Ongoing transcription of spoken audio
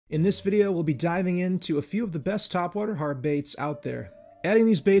In this video, we'll be diving into a few of the best topwater hard baits out there. Adding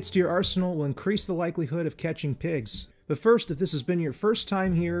these baits to your arsenal will increase the likelihood of catching pigs. But first, if this has been your first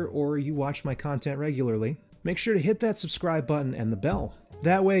time here or you watch my content regularly, make sure to hit that subscribe button and the bell.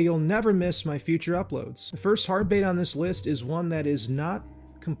 That way you'll never miss my future uploads. The first hard bait on this list is one that is not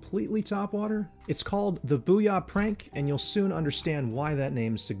completely topwater. It's called the Booyah Prank, and you'll soon understand why that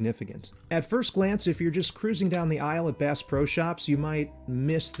name is significant. At first glance, if you're just cruising down the aisle at Bass Pro Shops, you might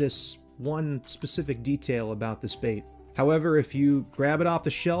miss this one specific detail about this bait. However, if you grab it off the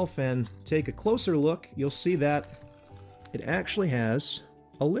shelf and take a closer look, you'll see that it actually has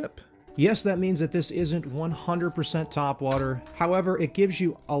a lip. Yes, that means that this isn't 100% topwater. However, it gives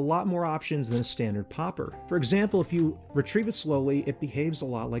you a lot more options than a standard popper. For example, if you retrieve it slowly, it behaves a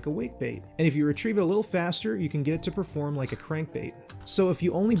lot like a wake bait. And if you retrieve it a little faster, you can get it to perform like a crankbait. So if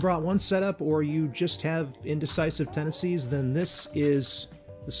you only brought one setup or you just have indecisive tendencies, then this is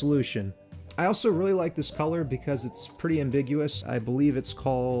the solution. I also really like this color because it's pretty ambiguous. I believe it's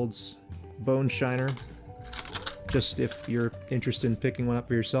called Bone Shiner, just if you're interested in picking one up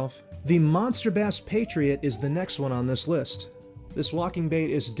for yourself. The Monster Bass Patriot is the next one on this list. This walking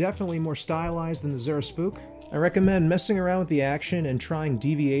bait is definitely more stylized than the Zara Spook. I recommend messing around with the action and trying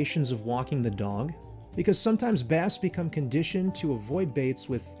deviations of walking the dog, because sometimes bass become conditioned to avoid baits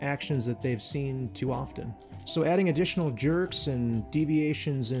with actions that they've seen too often. So adding additional jerks and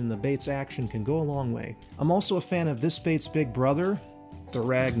deviations in the bait's action can go a long way. I'm also a fan of this bait's big brother, the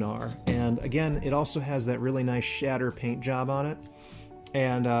Ragnar, and again, it also has that really nice shatter paint job on it.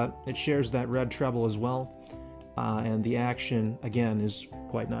 And it shares that red treble as well, and the action, again, is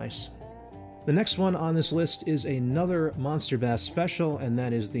quite nice. The next one on this list is another Monster Bass special, and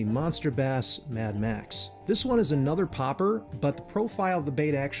that is the Monster Bass Mad Max. This one is another popper, but the profile of the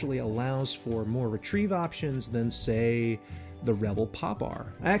bait actually allows for more retrieve options than, say, the Rebel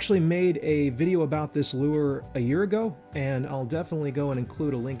Popper. I actually made a video about this lure a year ago, and I'll definitely go and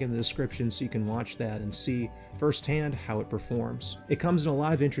include a link in the description so you can watch that and see firsthand how it performs. It comes in a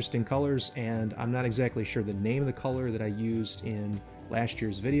lot of interesting colors, and I'm not exactly sure the name of the color that I used in last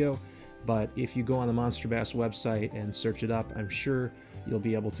year's video, but if you go on the Monster Bass website and search it up, I'm sure you'll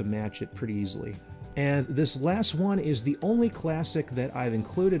be able to match it pretty easily. And this last one is the only classic that I've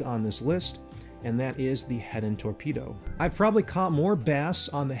included on this list, and that is the Head-In Torpedo. I've probably caught more bass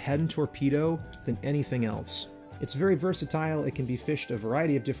on the Head-In Torpedo than anything else. It's very versatile, it can be fished a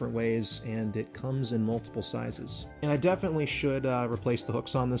variety of different ways, and it comes in multiple sizes. And I definitely should replace the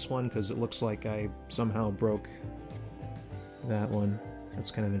hooks on this one, because it looks like I somehow broke that one. That's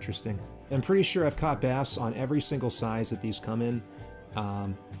kind of interesting. I'm pretty sure I've caught bass on every single size that these come in.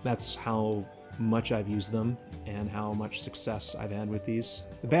 That's how much I've used them and how much success I've had with these.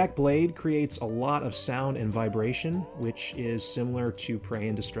 The back blade creates a lot of sound and vibration, which is similar to prey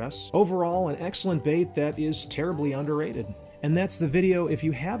in distress. Overall, an excellent bait that is terribly underrated. And that's the video. If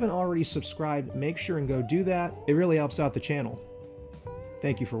you haven't already subscribed, make sure and go do that. It really helps out the channel.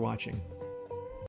 Thank you for watching.